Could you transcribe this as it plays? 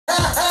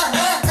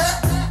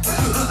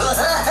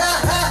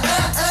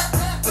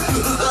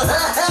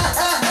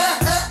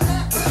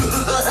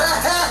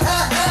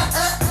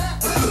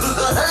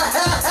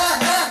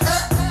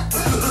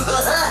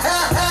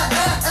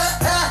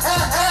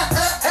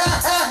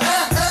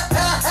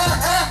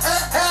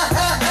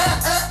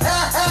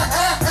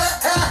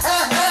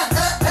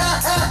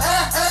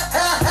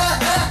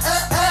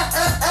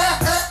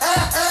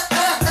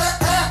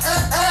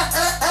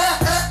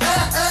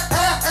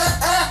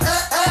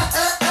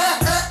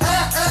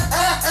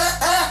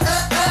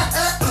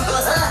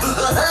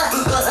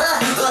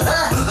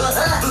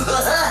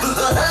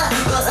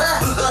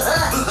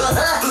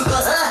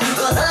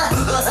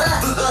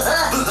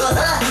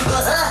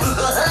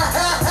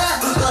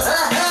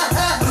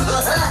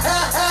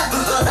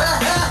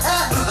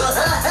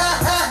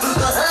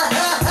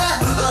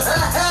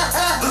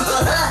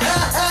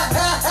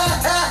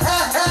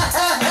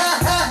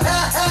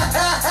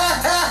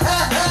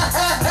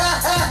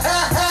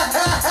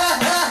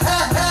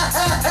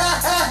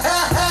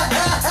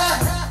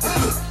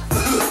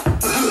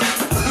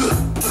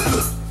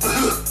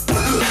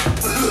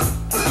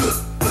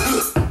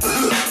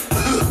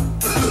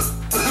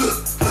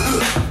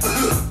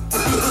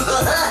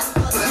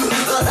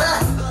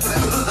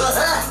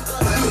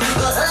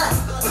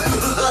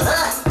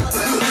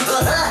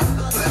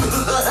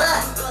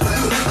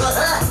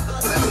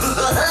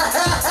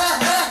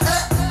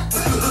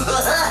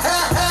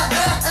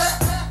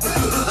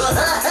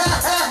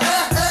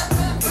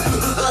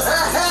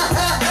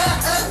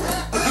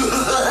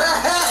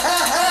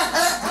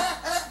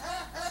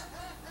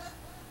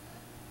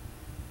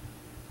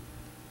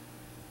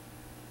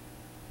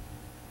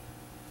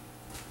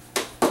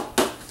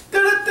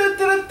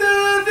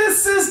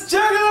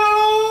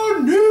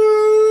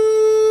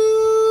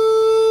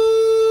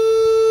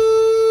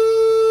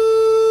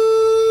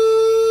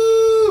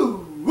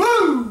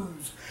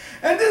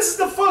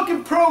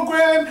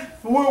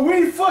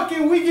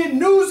fucking we get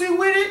newsy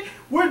with it.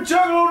 We're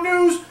Juggalo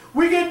News.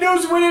 We get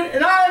newsy with it.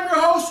 And I am your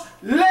host,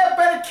 Led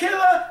by the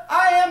Killer.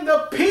 I am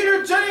the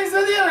Peter Jennings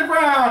of the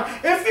Underground.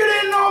 If you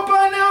didn't know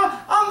by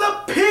now, I'm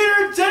the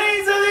Peter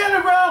Jennings of the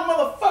Underground,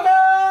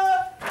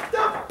 motherfucker.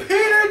 The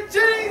Peter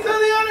Jennings of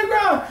the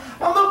Underground.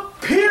 I'm the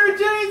Peter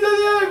Jennings of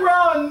the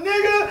Underground,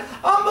 nigga.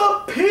 I'm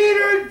the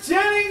Peter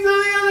Jennings of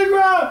the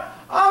Underground.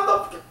 I'm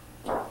the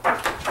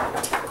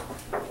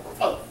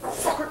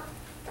motherfucker.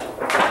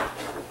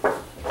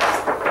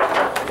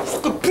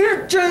 The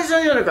Peter Jennings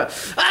of the Underground.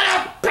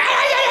 I'm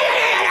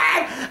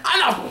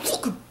the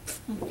fucking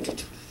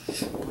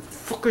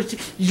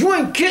motherfuckers. You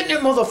ain't getting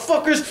it,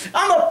 motherfuckers.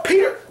 I'm the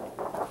Peter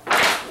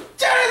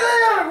Jennings of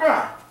the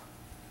Underground,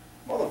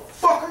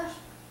 motherfuckers.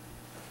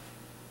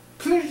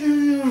 Peter Jennings of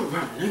the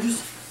Underground, niggas.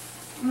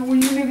 I don't know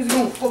when you niggas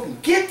gonna fucking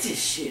get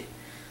this shit.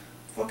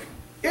 Fucking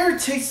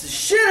irritates the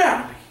shit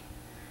out of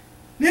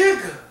me,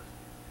 nigga.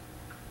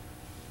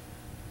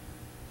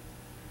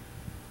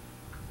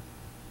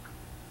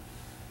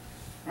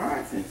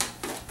 Alright then.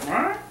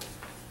 Alright.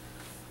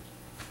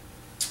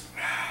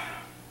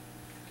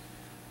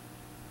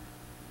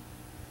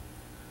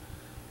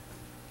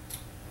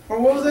 Or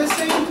what was I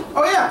saying?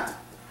 Oh yeah.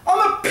 I'm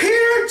the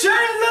Peter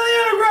Jennings of the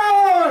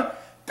Underground.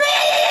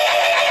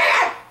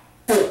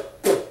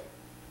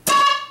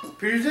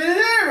 Peter Jennings of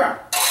the Underground.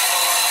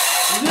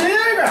 Peter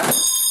Jennings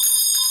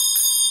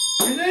of the Underground. Peter Jennings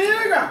of the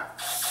Underground.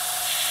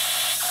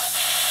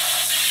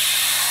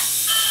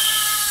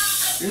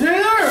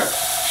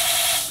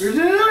 Peter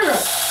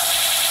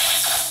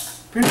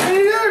Jennings of the Underground. Peter Jennings of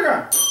the Underground. Peter Jennings of the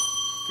Underground.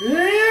 Peter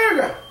Jennings of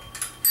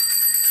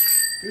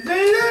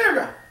the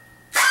Underground.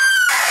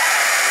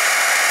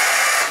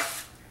 Peter Jennings of the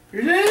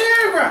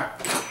Underground.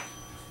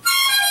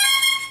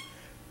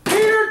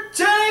 Peter Jennings of the Underground. Peter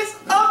Jennings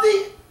of the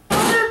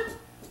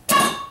Underground.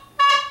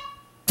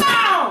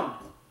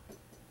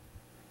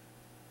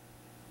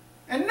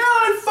 And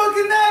not only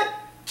fucking that,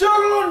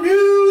 Juggalo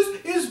News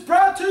is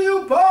brought to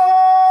you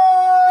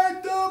by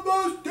the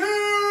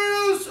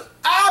Mysterious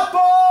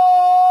Apple.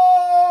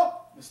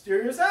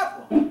 Mysterious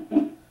Apple.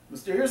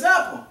 Mysterious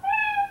Apple.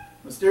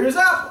 Mysterious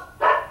Apple.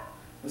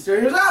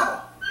 Mysterious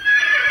Apple.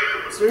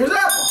 Mysterious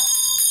Apple.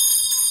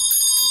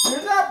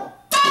 Mysterious Apple.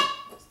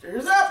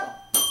 Mysterious Apple.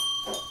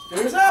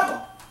 Mysterious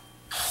Apple.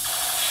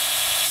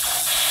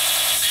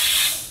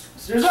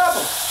 Mysterious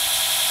Apple.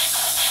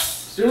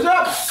 Mysterious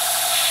Apple.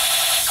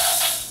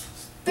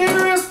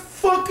 Mysterious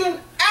fucking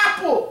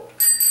apple.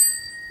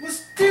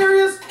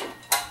 Mysterious.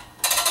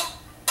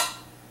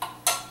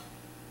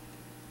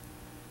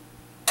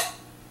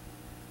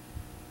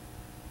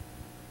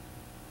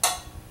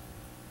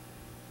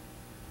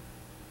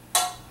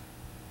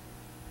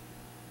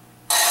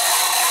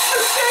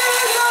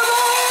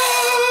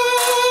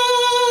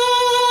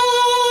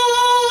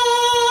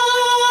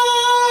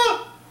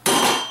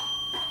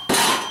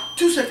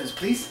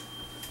 Please.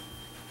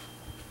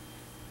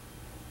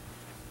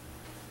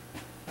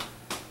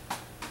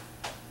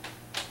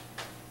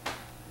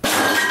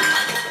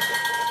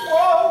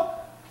 Whoa!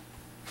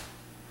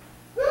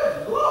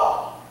 Good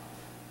Lord!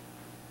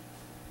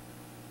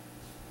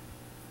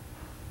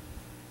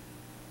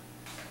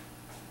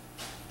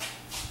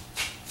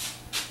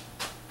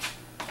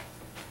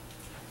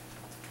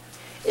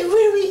 And what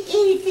are we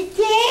eating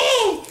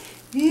today?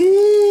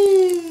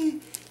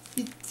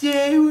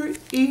 Today we're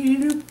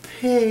eating a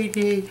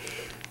payday.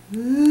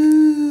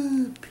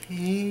 Ooh,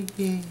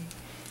 payday.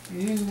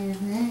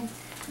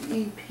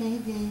 Eat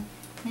payday.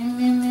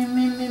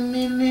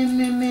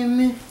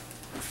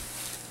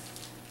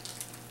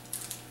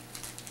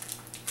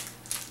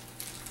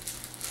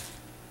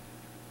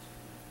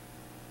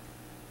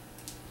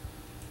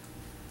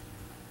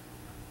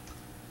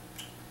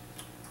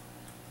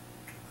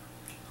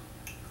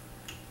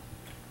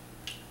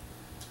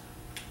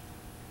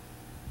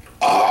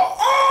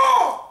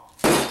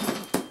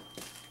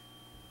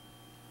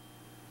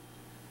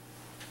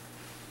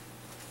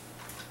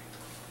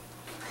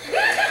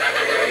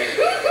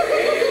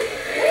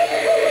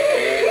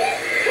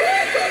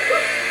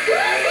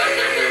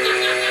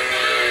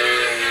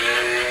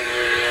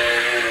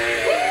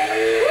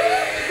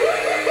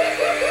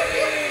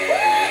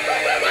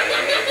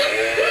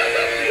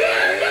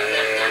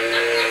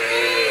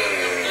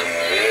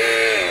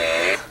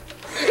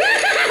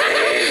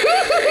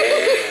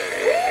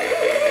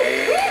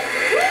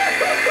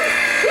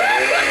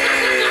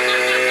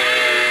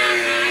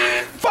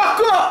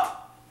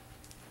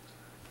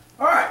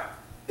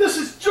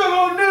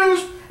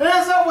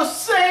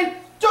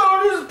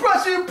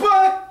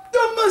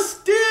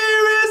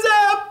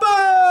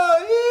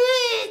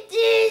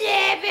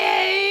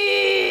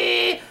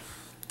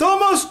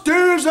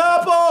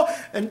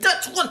 And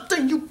that's one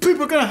thing you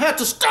people are gonna have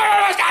to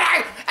start.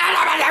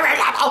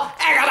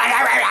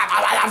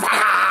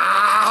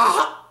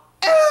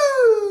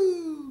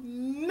 Ooh,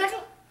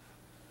 nigga.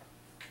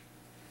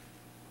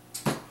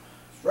 That's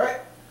right.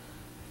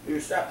 You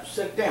just have to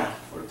sit down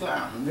for the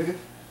clown, nigga.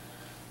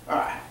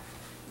 Alright.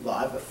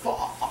 Live at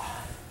 5.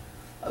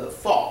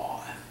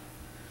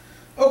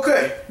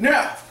 Okay,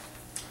 now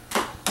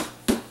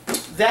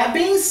that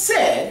being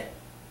said,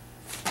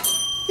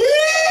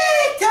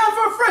 time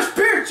for a fresh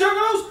beer,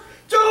 Juggalos.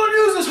 Juggalo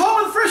News is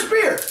home of the fresh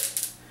beer.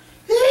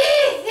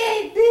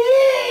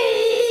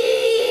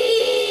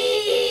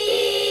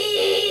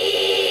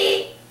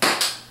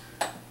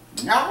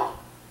 Now,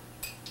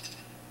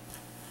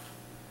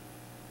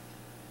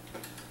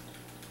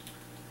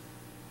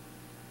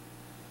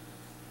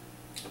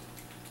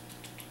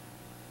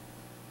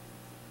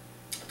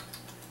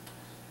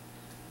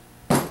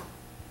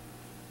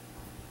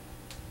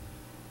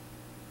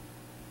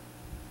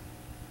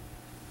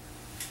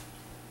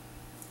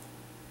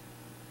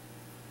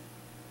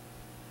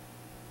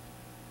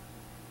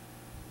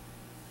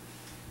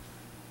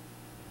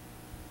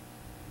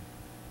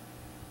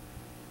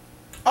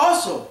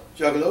 also,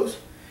 Juggalos,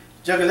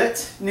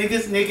 Juggalettes,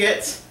 niggas,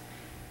 niggettes,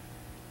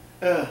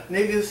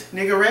 niggas,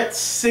 niggerettes,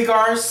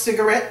 cigars,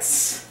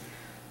 cigarettes.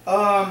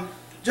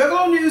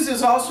 Juggalo News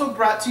is also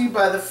brought to you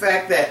by the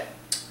fact that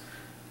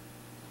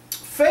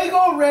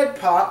Faygo Red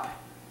Pop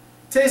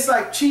tastes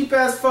like cheap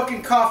ass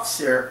fucking cough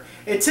syrup.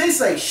 It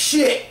tastes like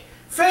shit.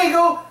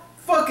 Faygo,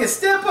 fucking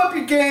step up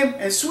your game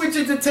and switch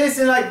it to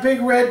tasting like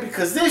Big Red,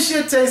 because this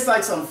shit tastes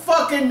like some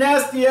fucking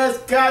nasty ass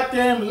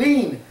goddamn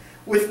lean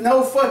with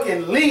no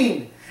fucking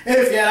lean.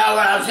 If you know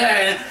what I'm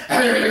saying.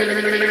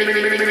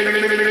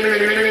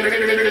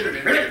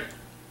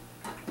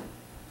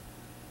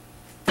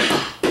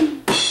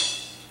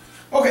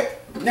 Okay,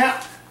 now,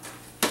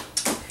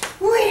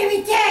 what are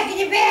we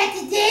talking about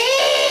today?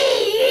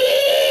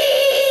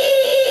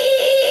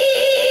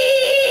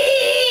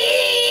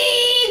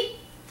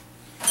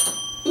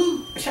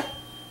 Ooh, a shot.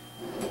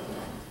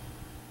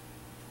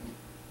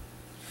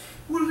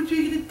 What are we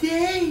drinking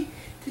today?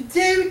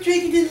 Today we're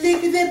drinking the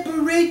liquor that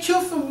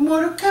Rachel from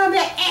Mortal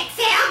Kombat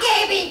XL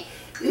gave me.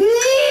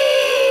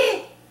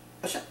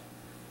 A shot.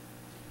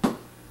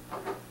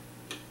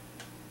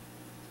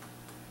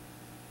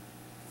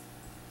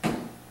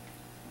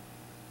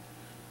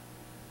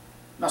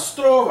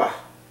 Nastrova.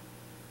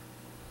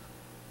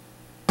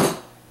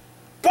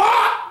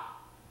 Bah!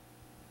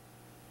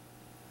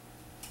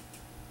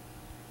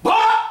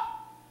 Bah!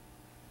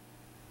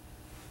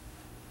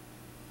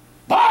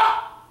 Bah!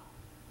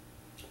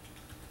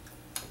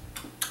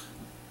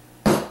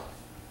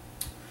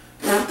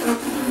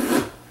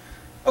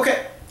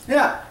 Okay,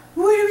 now,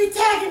 what are we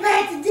talking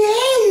about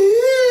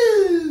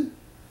today?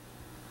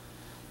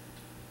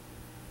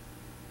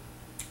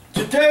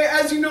 Today,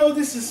 as you know,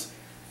 this is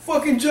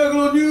fucking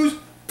Juggalo News,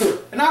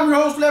 and I'm your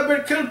host,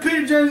 Leopard Killer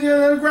Peter James,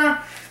 the Underground,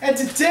 and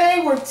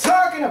today we're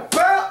talking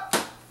about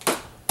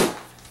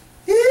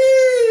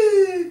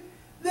the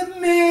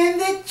man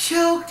that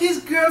choked his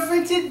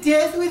girlfriend to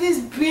death with his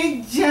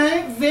big,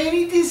 giant,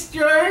 veiny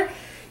destroyer.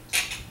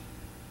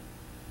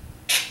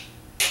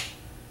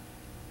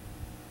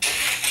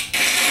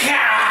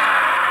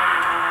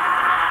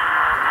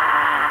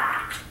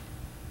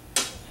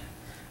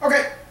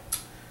 Okay,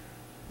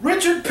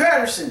 Richard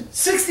Patterson,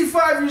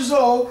 65 years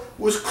old,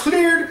 was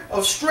cleared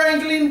of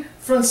strangling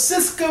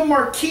Francisca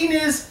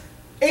Martinez,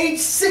 age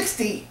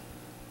 60.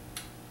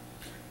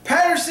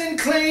 Patterson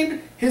claimed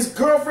his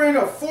girlfriend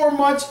of 4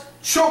 months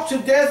choked to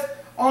death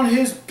on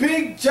his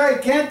big,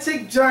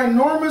 gigantic,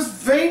 ginormous,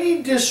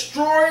 veiny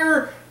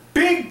destroyer,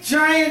 big,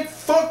 giant,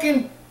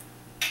 fucking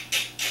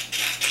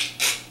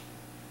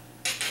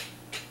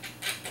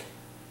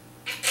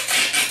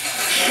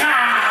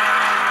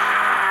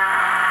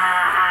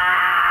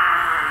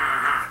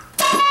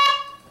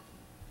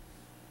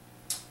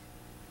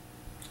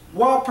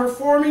while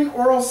performing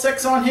oral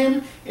sex on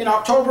him in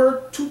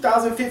October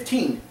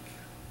 2015.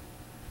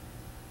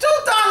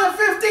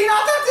 2015?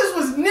 I thought this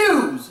was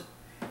news.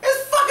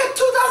 It's fucking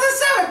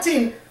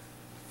 2017.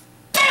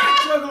 Damn it,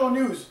 Juggalo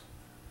News.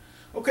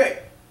 Okay.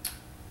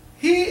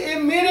 He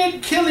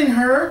admitted killing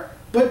her,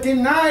 but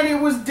denied it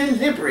was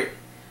deliberate,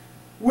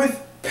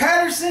 with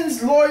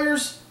Patterson's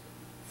lawyers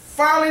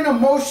filing a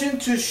motion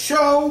to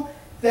show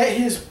that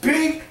his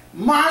big,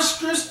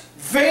 monstrous,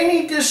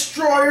 veiny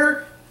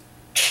destroyer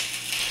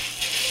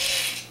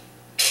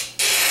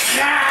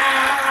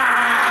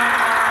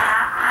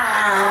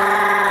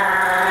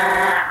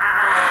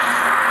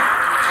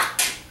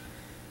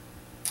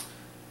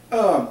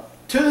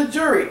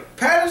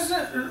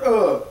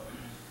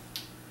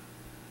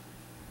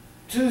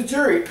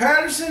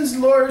Patterson's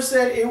lawyer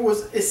said it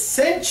was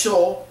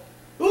essential.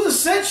 It was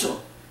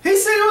essential. He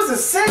said it was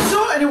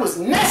essential and it was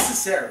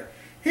necessary.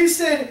 He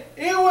said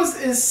it was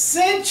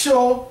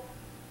essential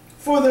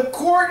for the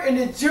court and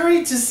the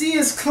jury to see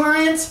his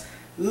client's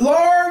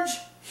large,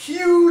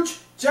 huge,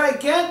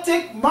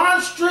 gigantic,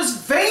 monstrous,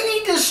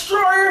 veiny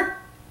destroyer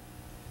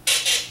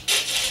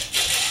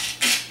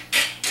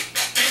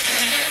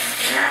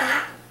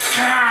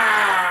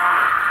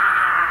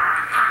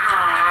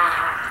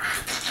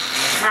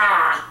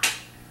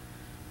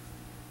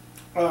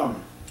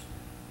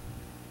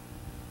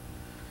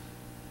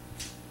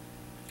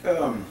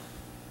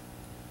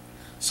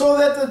so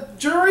that the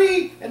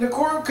jury and the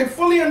court could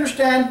fully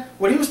understand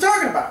what he was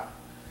talking about.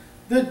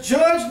 The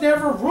judge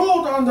never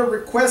ruled on the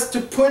request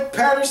to put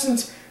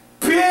Patterson's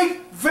big,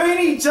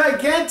 veiny,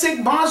 gigantic,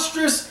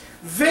 monstrous,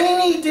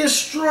 veiny,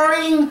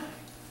 destroying.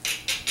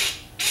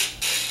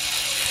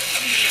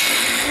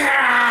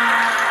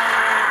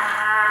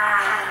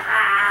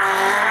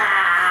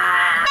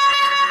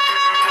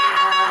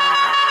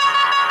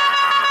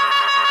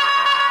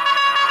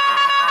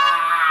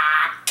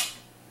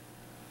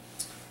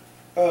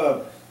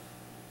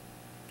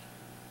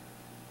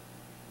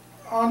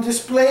 On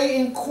display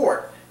in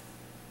court.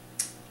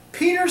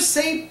 Peter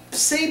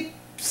Sapek,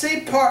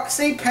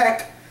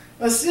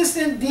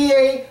 assistant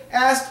DA,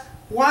 asked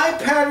why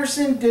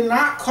Patterson did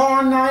not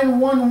call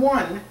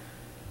 911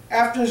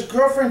 after his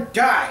girlfriend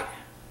died.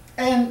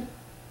 And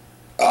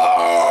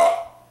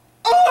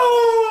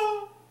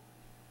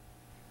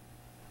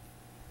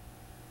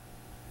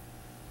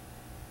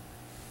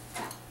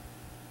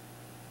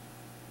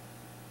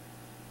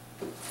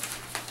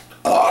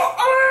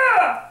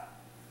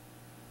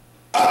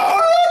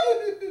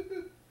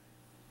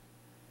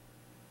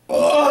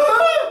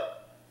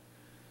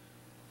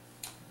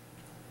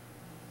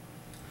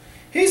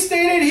he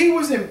stated he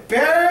was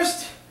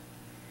embarrassed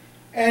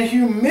and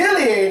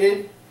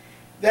humiliated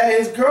that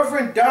his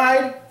girlfriend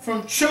died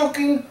from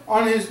choking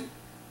on his...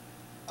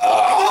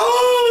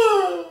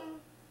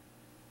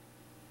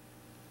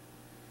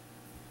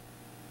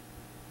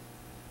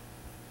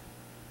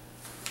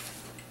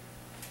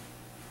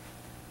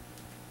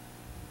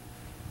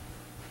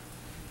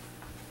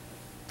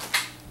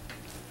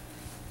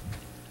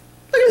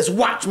 Look at this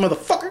watch,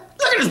 motherfucker.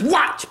 Look at this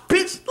watch,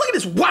 bitch. Look at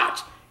this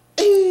watch.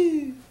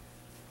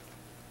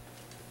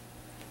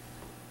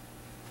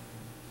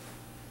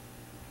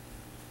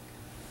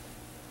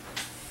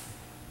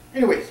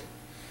 Anyways,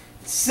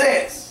 it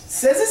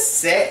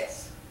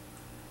says.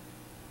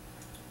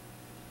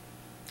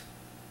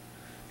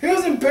 He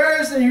was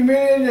embarrassed and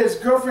humiliated that his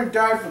girlfriend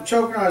died from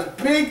choking on his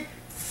big,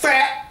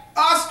 fat,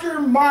 Oscar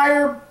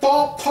Mayer,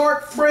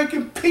 ballpark,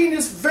 Franken,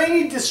 penis,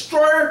 veiny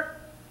destroyer.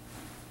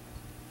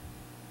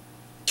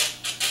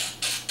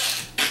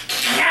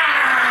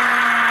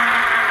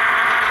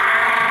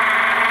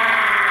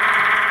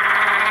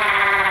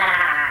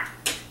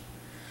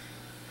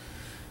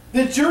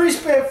 The jury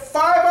spent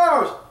 5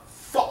 hours.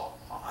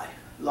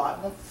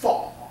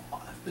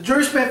 The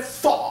jury spent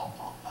 5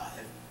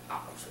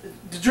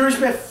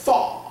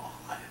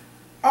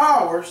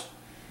 hours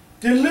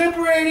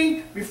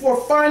deliberating before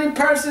finding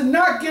Patterson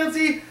not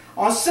guilty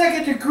on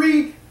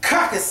second-degree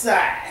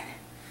cockicide.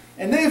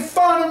 And they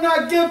found him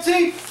not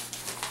guilty.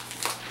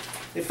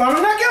 They found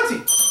him not guilty.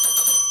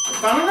 They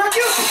found him not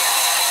guilty.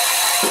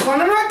 They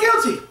found him not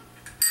guilty.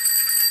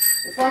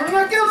 They found him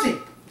not guilty.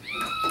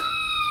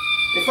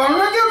 They found him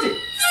not guilty.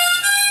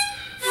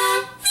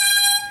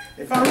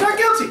 They found him not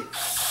guilty.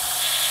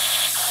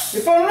 They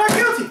found him not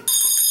guilty.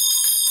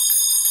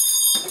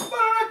 They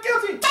found him not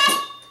guilty.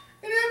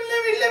 And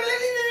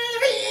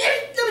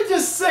let me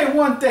just say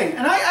one thing.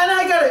 And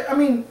I gotta, I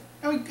mean,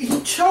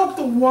 he choked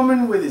a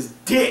woman with his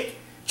dick.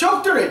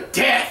 Choked her to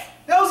death.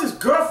 That was his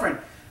girlfriend.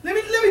 Let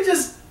me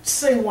just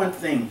say one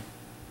thing.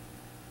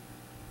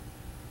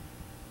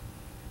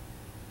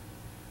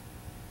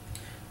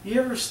 You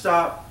ever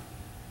stop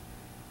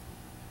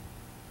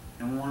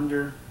and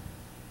wonder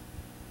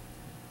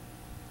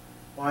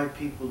why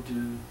people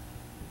do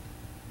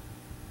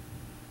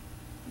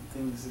the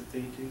things that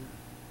they do?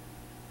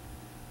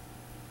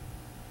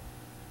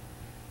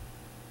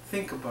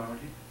 Think about it.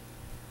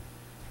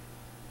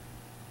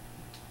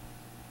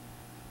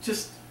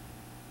 Just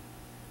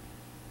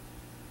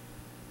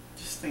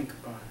think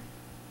about it.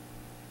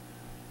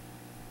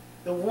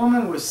 The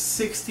woman was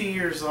 60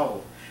 years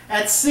old.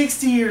 At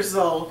 60 years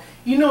old,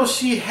 you know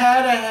she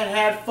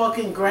had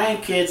fucking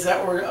grandkids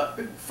that were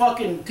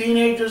fucking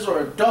teenagers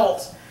or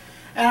adults.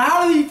 And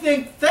how do you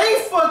think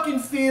they fucking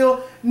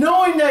feel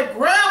knowing that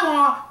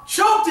grandma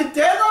choked to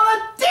death on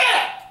a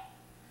dick?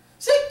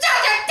 She choked to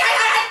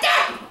death on a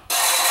dick!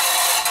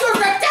 Choked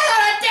to death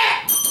on a dick!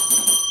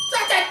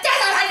 Choked to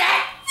death on a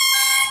dick!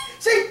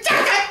 She choked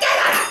to death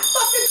on a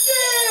fucking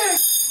dick!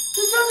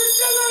 She choked to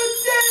death on a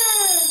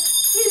dick!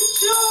 She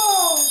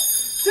choked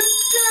to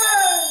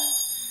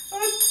death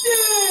on a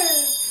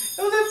dick!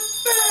 It was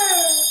unfair!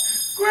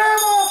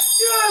 Grandma,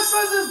 you know what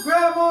says this?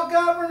 Grandma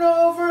got run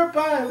over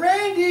by a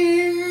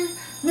reindeer.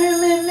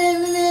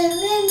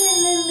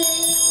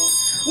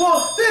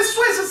 Well, this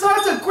switches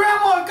on to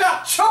grandma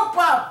got choked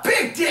by a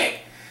big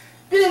dick.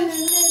 Grandma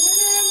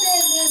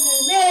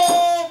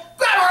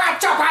got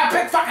choked by a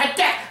big fucking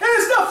dick. And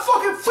it's not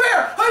fucking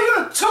fair. How you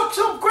gonna choke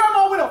some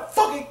grandma with a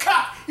fucking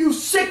cock? You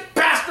sick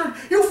bastard.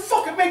 You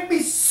fucking make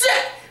me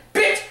sick,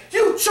 bitch.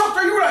 You choked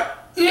her. You were like,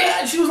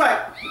 yeah. And she was like,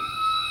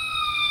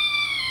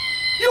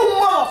 you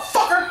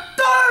motherfucker!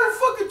 Don't ever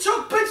fucking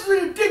choke bitches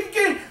in your dick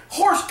again,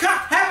 horse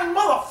cock having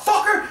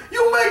motherfucker!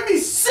 You make me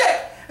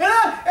sick! And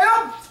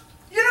I'm,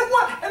 you know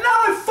what? And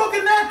not only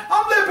fucking that,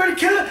 I'm Liberty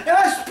Killer, and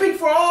I speak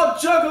for all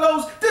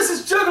juggalos. This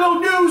is Juggalo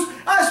News.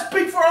 I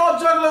speak for all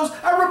juggalos.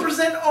 I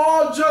represent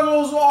all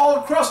juggalos all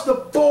across the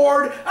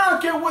board. I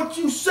don't care what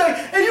you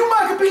say. And you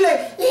might be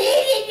like,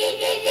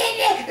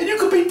 and you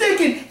could be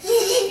thinking,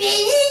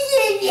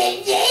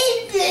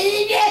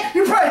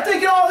 you're probably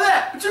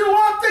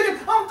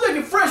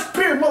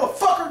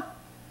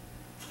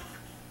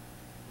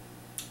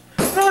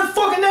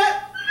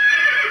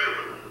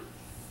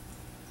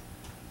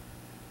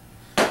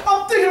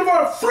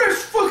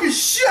fucking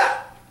shit.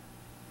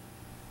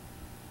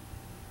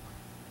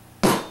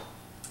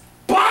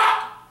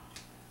 Bah!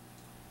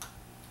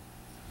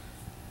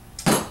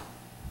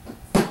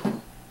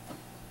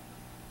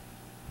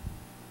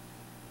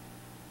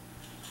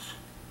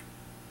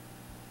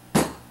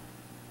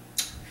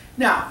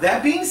 Now,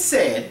 that being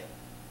said,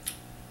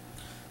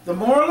 the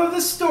moral of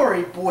the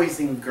story, boys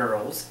and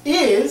girls,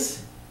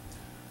 is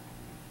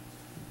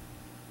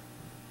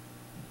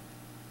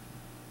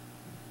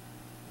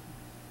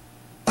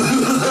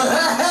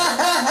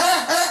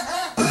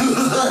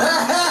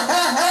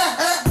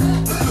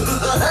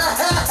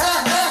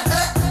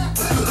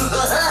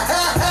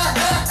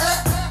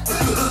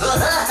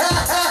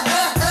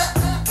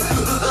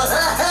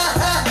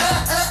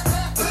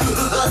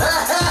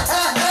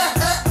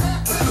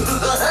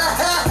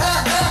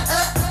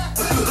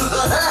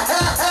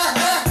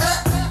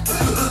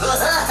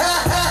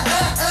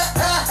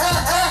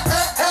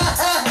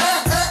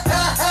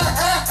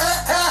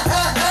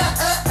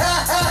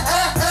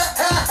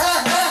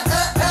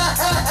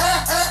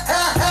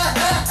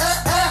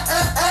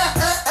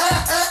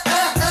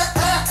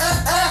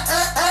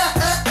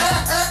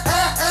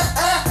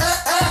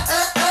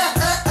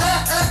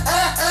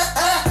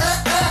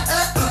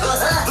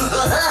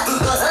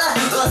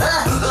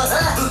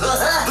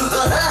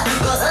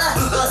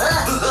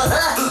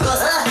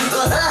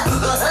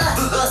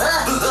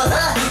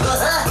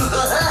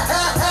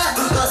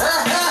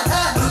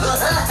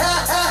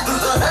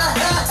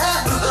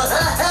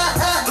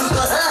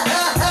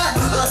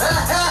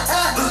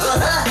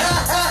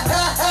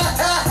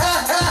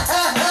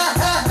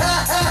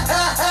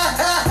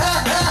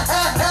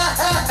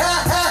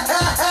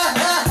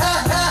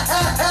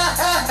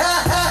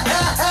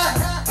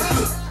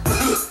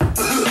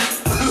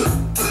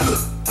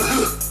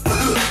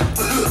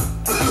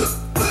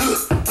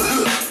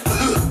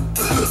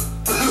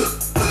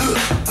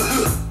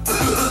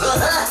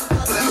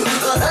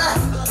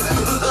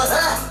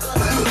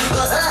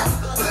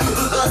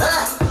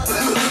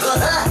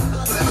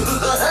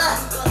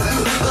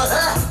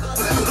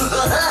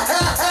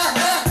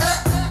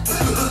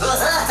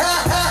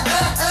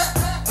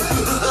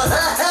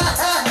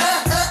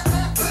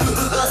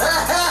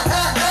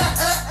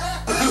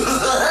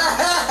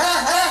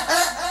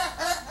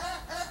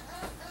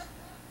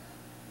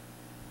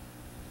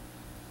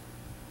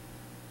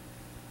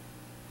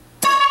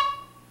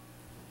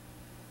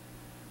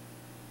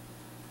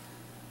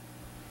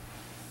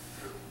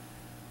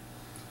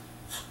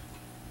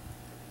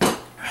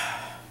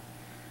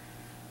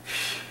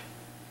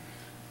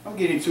I'm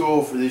getting too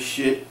old for this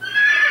shit.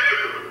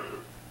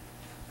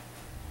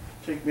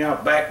 Take me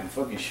out back and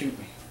fucking shoot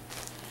me.